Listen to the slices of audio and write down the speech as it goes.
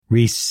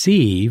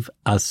receive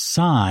a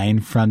sign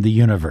from the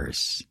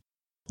universe.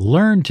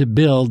 Learn to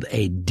build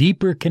a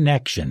deeper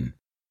connection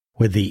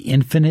with the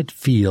infinite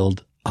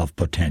field of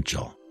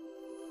potential.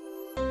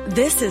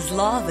 This is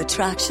Law of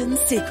Attraction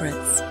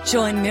Secrets.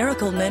 Join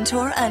Miracle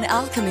Mentor and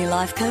Alchemy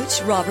Life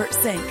Coach Robert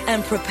Zink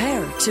and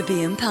prepare to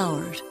be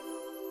empowered.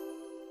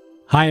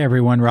 Hi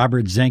everyone,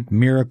 Robert Zink,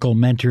 Miracle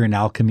Mentor and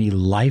Alchemy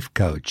Life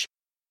Coach.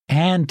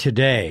 And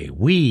today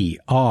we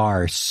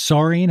are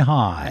soaring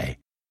high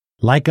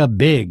like a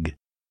big,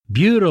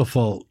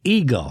 beautiful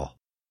eagle.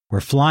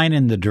 We're flying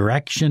in the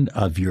direction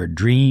of your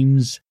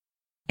dreams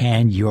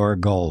and your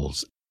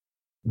goals.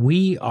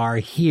 We are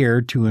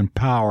here to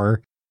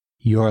empower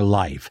your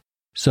life.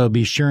 So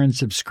be sure and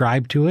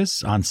subscribe to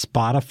us on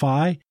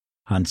Spotify,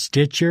 on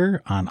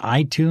Stitcher, on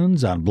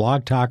iTunes, on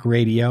Blog Talk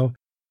Radio,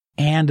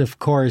 and of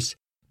course,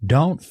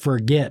 don't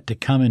forget to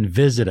come and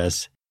visit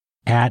us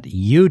at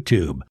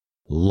YouTube,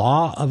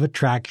 Law of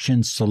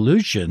Attraction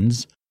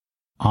Solutions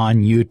on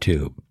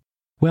YouTube.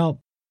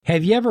 Well,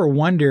 have you ever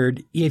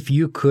wondered if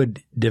you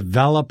could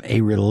develop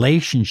a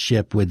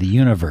relationship with the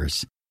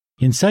universe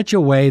in such a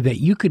way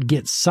that you could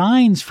get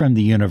signs from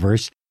the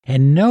universe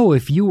and know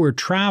if you were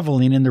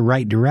traveling in the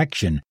right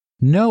direction,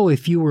 know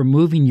if you were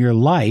moving your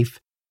life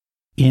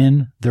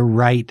in the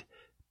right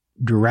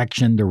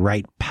direction, the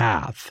right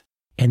path?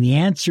 And the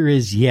answer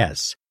is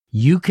yes.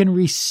 You can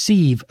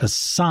receive a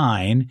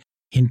sign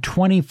in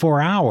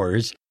 24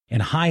 hours,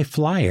 and high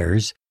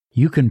flyers,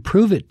 you can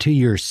prove it to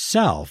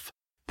yourself.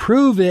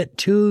 Prove it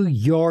to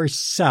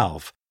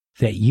yourself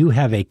that you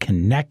have a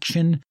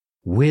connection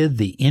with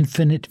the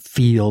infinite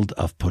field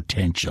of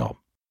potential.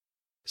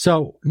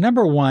 So,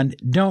 number one,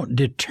 don't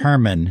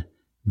determine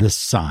the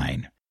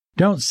sign.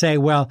 Don't say,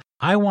 well,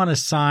 I want a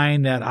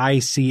sign that I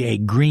see a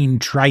green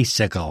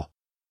tricycle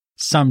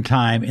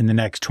sometime in the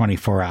next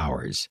 24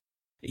 hours.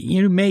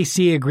 You may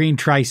see a green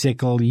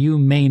tricycle, you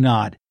may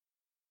not.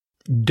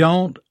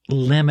 Don't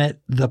limit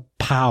the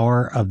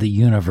power of the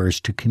universe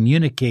to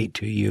communicate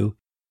to you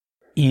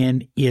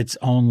in its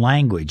own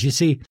language. You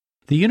see,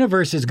 the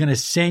universe is going to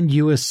send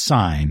you a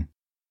sign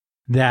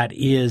that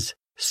is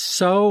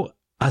so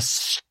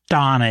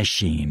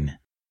astonishing,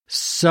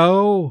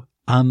 so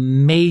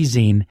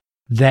amazing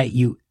that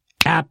you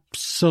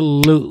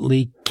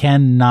absolutely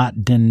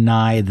cannot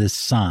deny the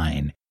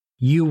sign.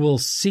 You will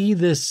see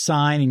this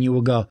sign and you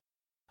will go,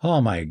 oh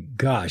my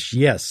gosh,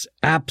 yes,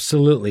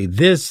 absolutely.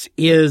 This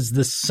is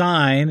the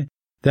sign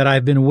that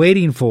I've been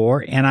waiting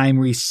for, and I'm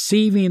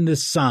receiving the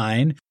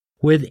sign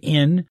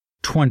within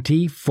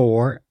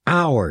 24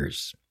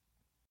 hours.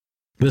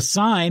 The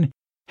sign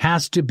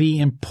has to be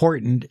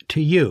important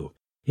to you.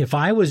 If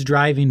I was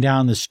driving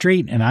down the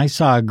street and I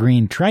saw a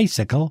green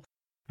tricycle,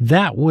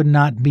 that would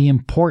not be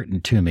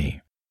important to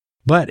me.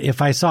 But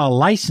if I saw a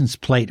license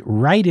plate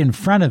right in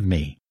front of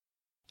me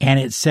and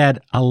it said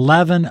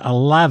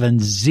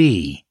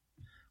 1111Z,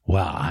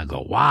 well, I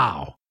go,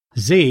 wow,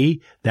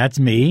 Z, that's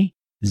me,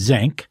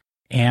 Zink,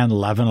 and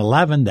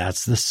 1111,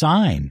 that's the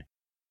sign.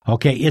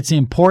 Okay, it's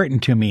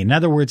important to me. In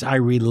other words, I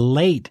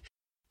relate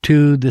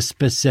to the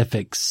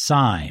specific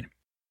sign.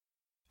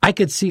 I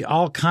could see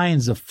all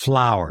kinds of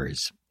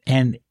flowers,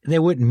 and they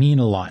wouldn't mean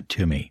a lot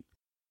to me.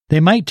 They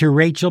might to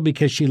Rachel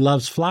because she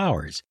loves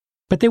flowers,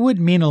 but they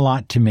wouldn't mean a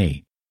lot to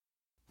me.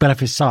 But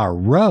if I saw a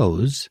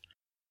rose,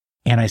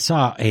 and I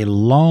saw a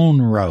lone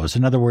rose,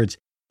 in other words,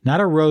 not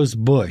a rose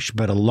bush,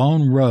 but a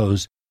lone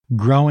rose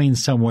growing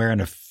somewhere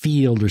in a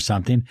field or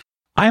something,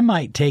 I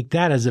might take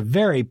that as a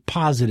very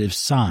positive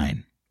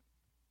sign.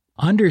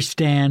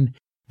 Understand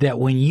that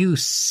when you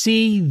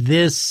see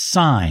this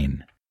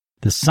sign,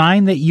 the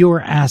sign that you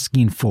are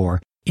asking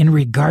for in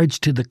regards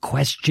to the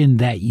question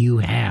that you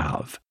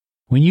have,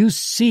 when you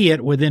see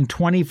it within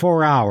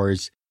 24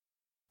 hours,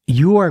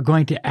 you are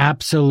going to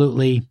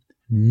absolutely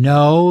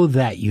know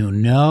that you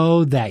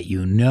know that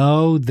you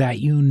know that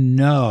you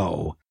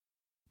know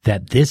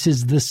that this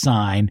is the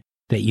sign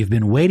that you've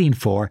been waiting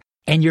for,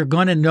 and you're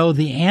going to know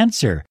the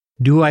answer.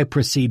 Do I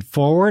proceed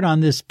forward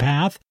on this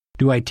path?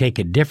 Do I take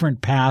a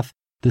different path?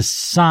 The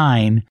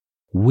sign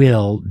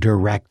will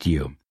direct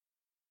you.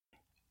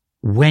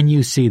 When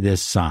you see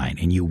this sign,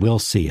 and you will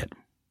see it,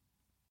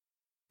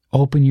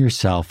 open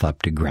yourself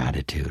up to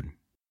gratitude.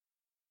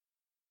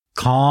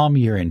 Calm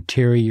your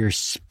interior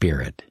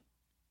spirit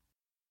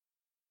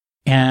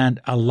and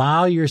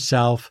allow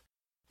yourself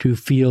to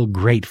feel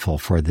grateful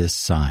for this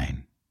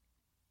sign.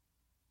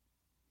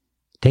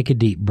 Take a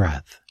deep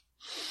breath.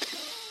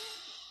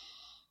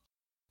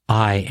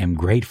 I am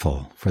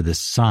grateful for the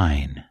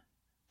sign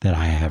that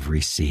I have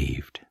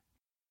received.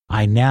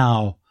 I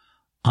now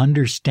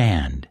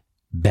understand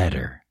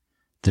better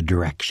the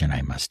direction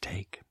I must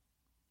take.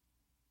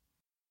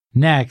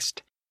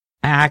 Next,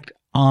 act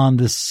on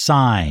the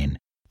sign.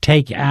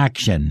 Take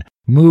action.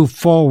 Move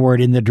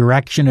forward in the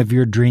direction of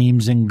your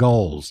dreams and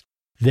goals.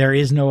 There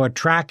is no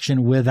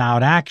attraction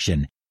without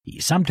action.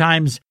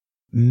 Sometimes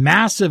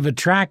massive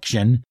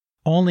attraction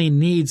only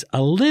needs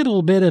a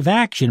little bit of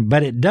action,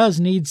 but it does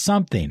need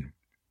something.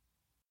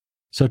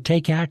 So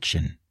take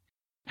action.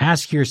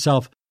 Ask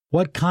yourself,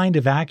 what kind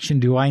of action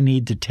do I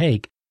need to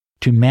take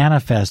to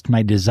manifest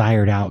my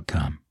desired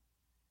outcome.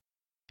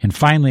 And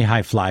finally,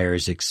 high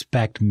flyers,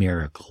 expect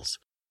miracles.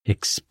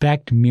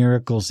 Expect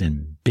miracles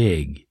in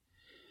big,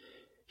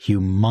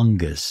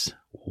 humongous,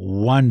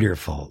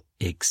 wonderful,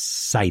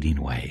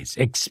 exciting ways.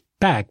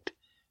 Expect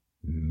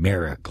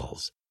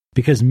miracles,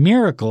 because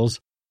miracles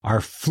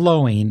are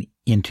flowing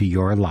into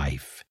your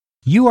life.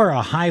 You are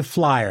a high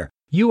flyer.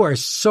 You are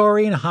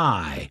soaring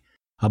high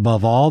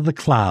above all the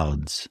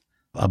clouds,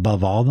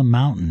 above all the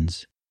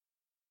mountains,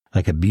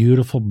 like a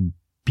beautiful,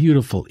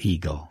 beautiful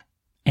eagle.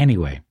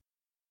 Anyway,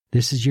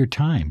 this is your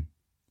time,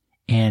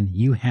 and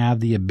you have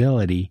the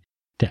ability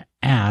to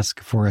ask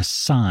for a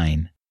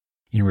sign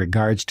in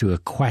regards to a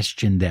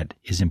question that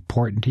is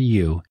important to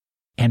you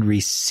and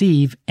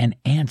receive an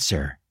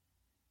answer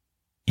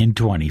in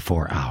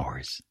 24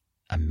 hours.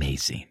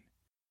 Amazing.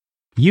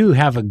 You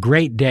have a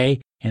great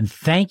day, and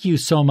thank you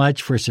so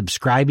much for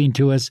subscribing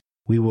to us.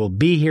 We will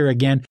be here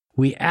again.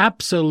 We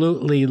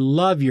absolutely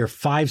love your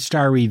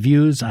 5-star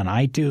reviews on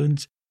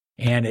iTunes,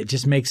 and it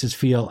just makes us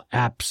feel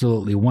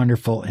absolutely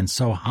wonderful and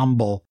so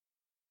humble.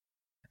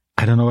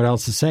 I don't know what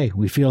else to say.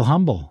 We feel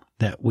humble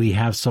that we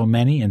have so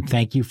many, and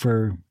thank you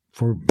for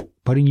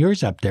putting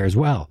yours up there as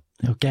well.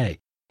 Okay.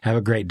 Have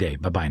a great day.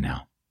 Bye-bye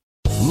now.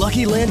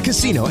 Lucky Land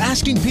Casino,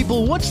 asking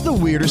people, what's the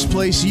weirdest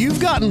place you've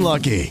gotten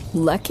lucky?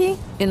 Lucky?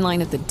 In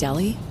line at the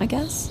deli, I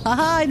guess?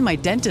 Aha, in my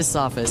dentist's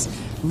office.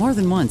 More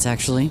than once,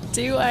 actually.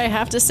 Do I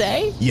have to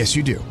say? Yes,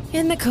 you do.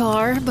 In the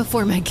car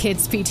before my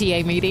kids'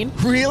 PTA meeting.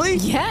 Really?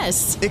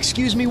 Yes.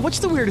 Excuse me, what's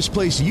the weirdest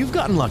place you've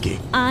gotten lucky?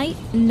 I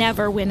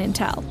never win and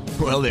tell.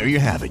 Well, there you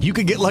have it. You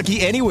can get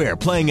lucky anywhere,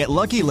 playing at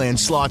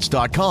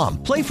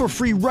LuckyLandSlots.com. Play for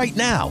free right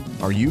now.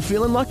 Are you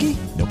feeling lucky?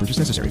 No purchase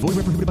necessary. Void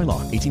where prohibited by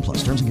law.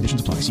 18+. Terms and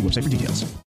conditions apply. See website for details.